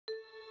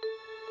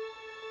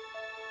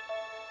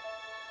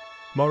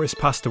Morris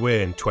passed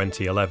away in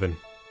 2011.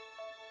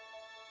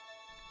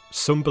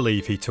 Some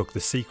believe he took the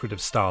secret of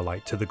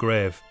Starlite to the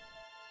grave.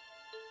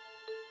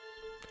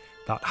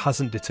 That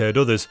hasn't deterred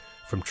others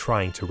from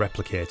trying to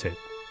replicate it.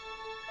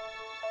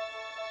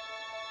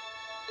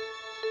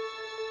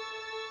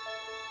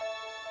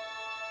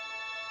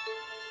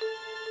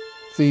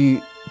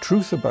 The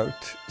truth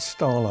about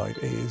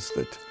Starlite is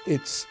that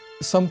it's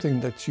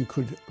something that you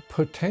could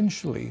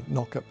potentially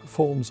knock up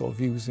forms of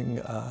using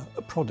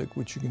a product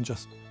which you can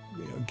just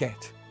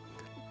get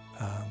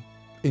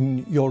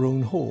in your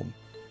own home.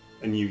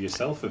 And you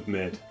yourself have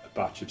made a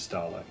batch of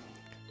Starlite?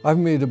 I've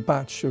made a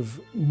batch of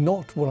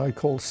not what I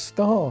call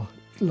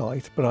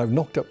Starlite, but I've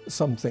knocked up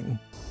something.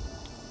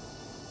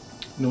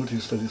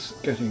 Notice that it's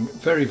getting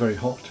very, very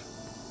hot,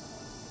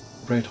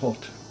 red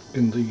hot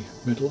in the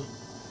middle.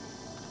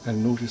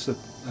 And notice that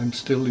I'm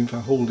still, in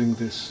fact, holding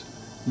this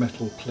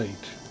metal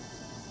plate.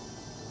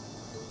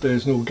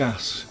 There's no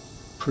gas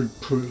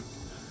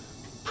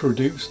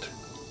produced,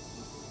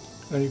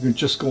 and you can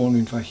just go on,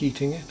 in fact,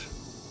 heating it.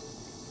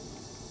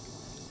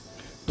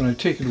 When I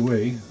take it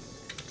away,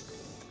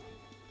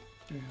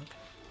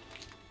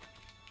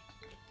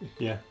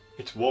 yeah,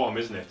 it's warm,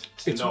 isn't it?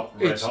 It's not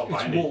red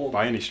hot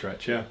by any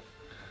stretch, yeah.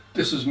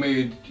 This is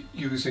made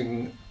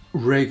using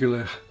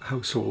regular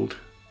household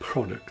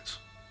products.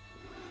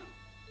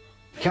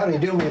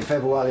 Karen, do me a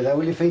favour while you're there.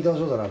 Will you feed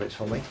those other rabbits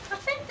for me? I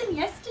fed them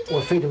yesterday.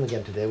 Well, feed them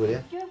again today, will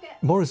you?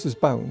 Morris's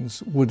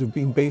bounds would have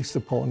been based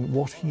upon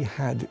what he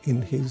had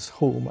in his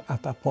home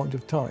at that point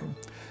of time.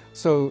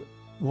 So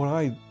what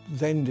I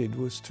then did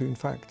was to, in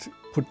fact,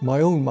 put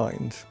my own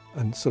mind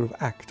and sort of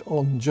act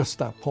on just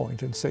that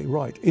point and say,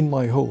 right, in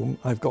my home,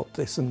 I've got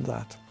this and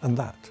that and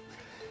that.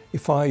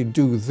 If I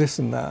do this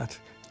and that,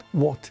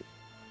 what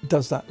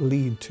does that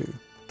lead to?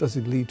 Does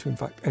it lead to, in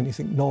fact,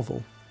 anything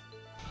novel?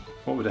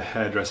 What would a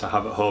hairdresser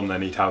have at home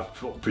then? He'd have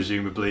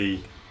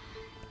presumably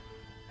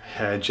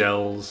hair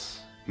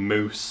gels,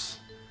 mousse,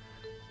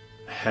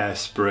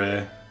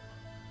 hairspray.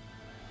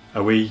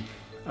 Are we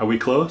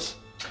close?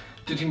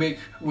 Did he make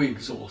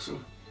wigs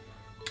also?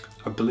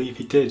 I believe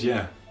he did,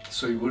 yeah.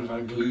 So he would have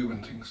had glue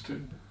and things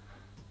too.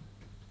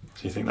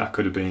 So you think that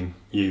could have been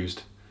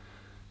used?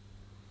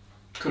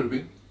 Could have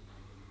been.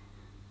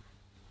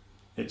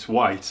 It's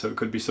white, so it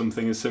could be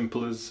something as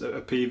simple as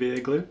a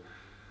PVA glue?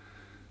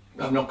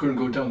 I'm not going to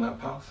go down that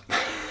path.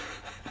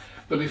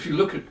 But if you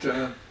look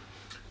at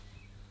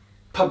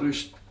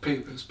published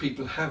papers,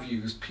 people have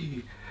used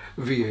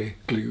PVA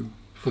glue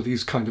for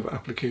these kind of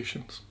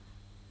applications.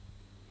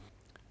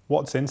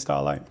 What's in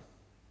Starlite?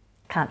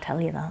 Can't tell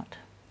you that.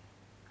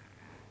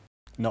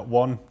 Not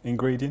one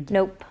ingredient?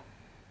 Nope.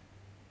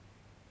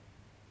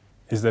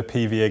 Is there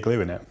PVA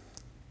glue in it?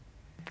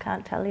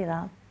 Can't tell you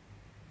that.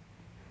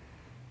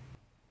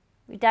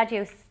 My dad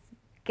used to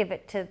give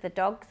it to the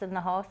dogs and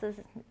the horses.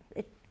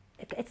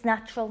 It's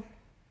natural.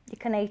 You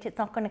can eat it, it's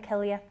not going to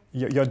kill you.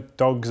 Your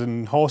dogs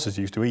and horses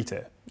used to eat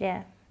it?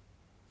 Yeah.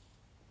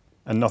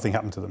 And nothing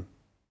happened to them?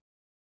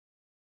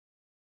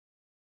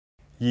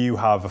 You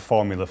have a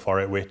formula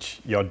for it which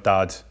your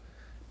dad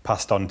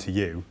passed on to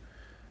you.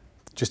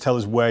 Just tell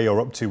us where you're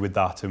up to with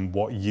that and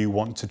what you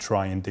want to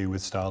try and do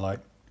with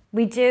Starlite.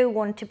 We do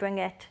want to bring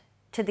it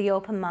to the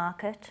open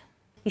market.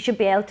 You should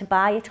be able to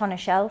buy it on a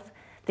shelf.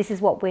 This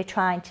is what we're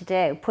trying to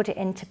do, put it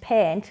into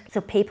paint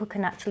so people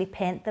can actually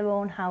paint their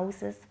own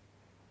houses.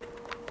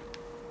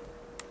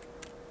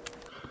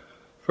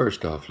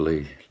 First off,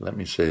 Lee, let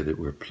me say that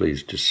we're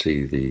pleased to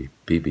see the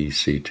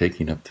BBC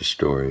taking up the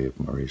story of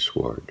Maurice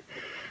Ward,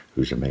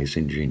 whose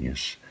amazing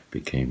genius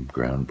became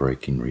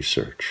groundbreaking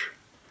research.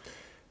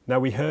 Now,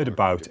 we heard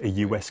about a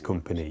US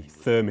company,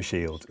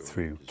 ThermoShield,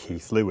 through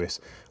Keith Lewis.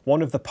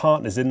 One of the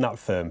partners in that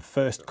firm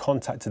first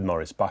contacted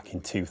Morris back in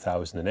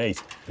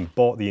 2008 and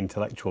bought the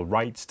intellectual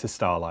rights to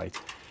Starlite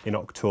in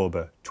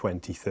October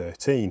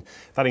 2013.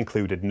 That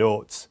included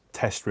notes,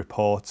 test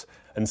reports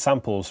and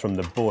samples from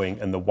the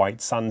Boeing and the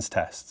White Sands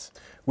tests.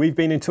 We've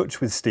been in touch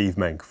with Steve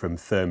Menk from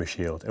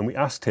ThermoShield and we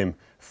asked him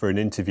for an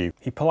interview.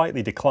 He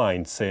politely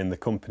declined, saying the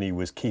company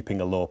was keeping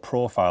a low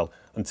profile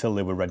until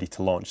they were ready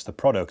to launch the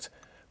product.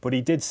 But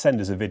he did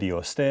send us a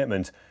video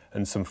statement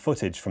and some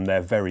footage from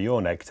their very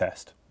own egg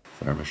test.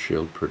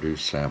 ThermoShield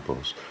produced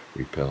samples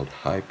repelled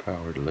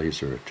high-powered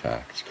laser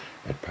attacks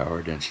at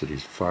power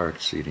densities far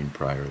exceeding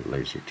prior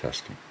laser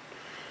testing.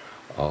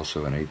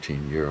 Also, an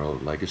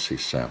 18-year-old legacy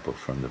sample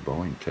from the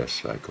Boeing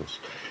test cycles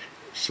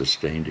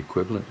sustained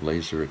equivalent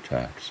laser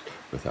attacks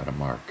without a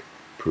mark,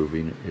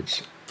 proving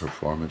its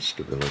performance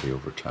stability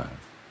over time.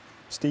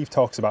 Steve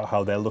talks about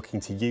how they're looking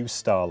to use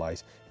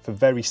Starlite for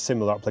very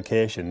similar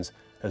applications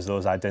as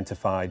those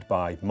identified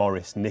by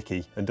Morris,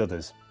 Nicky and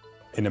others.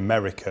 In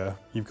America,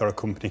 you've got a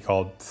company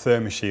called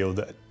ThermoShield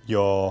that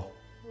your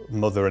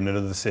mother and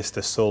another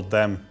sister sold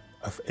them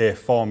a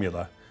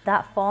formula.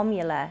 That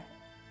formula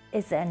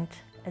isn't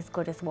as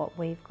good as what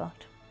we've got.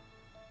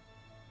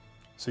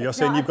 So you're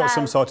saying you've got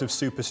some sort of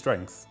super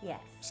strength? Yes.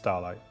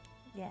 Starlite?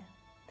 Yeah.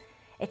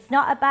 It's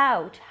not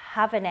about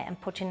having it and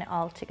putting it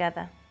all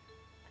together.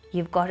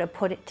 You've got to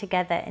put it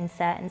together in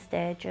certain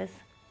stages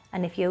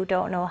And if you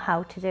don't know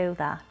how to do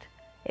that,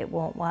 it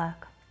won't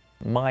work.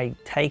 My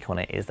take on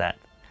it is that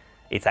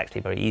it's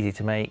actually very easy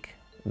to make.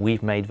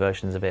 We've made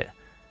versions of it.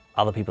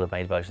 Other people have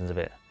made versions of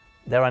it.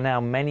 There are now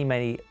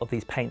many of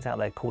these paints out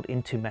there called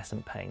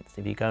intumescent paints.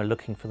 If you go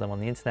looking for them on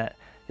the internet,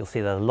 you'll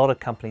see that a lot of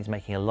companies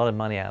making a lot of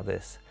money out of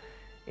this.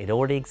 It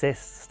already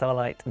exists,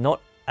 Starlite,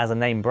 not as a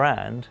name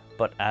brand,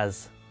 but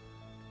as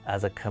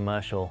a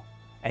commercial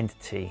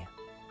entity,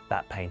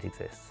 that paint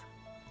exists.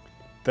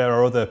 There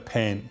are other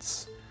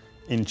paints,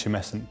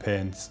 intumescent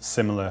paints,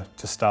 similar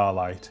to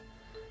Starlite,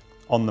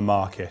 on the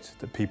market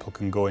that people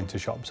can go into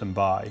shops and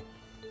buy.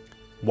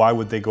 Why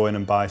would they go in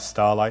and buy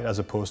Starlite as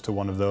opposed to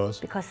one of those?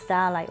 Because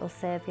Starlite will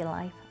save your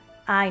life.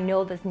 I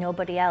know there's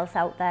nobody else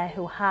out there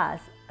who has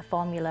a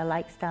formula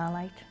like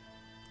Starlite.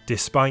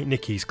 Despite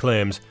Nikki's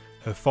claims,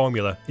 her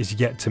formula is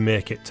yet to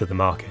make it to the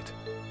market.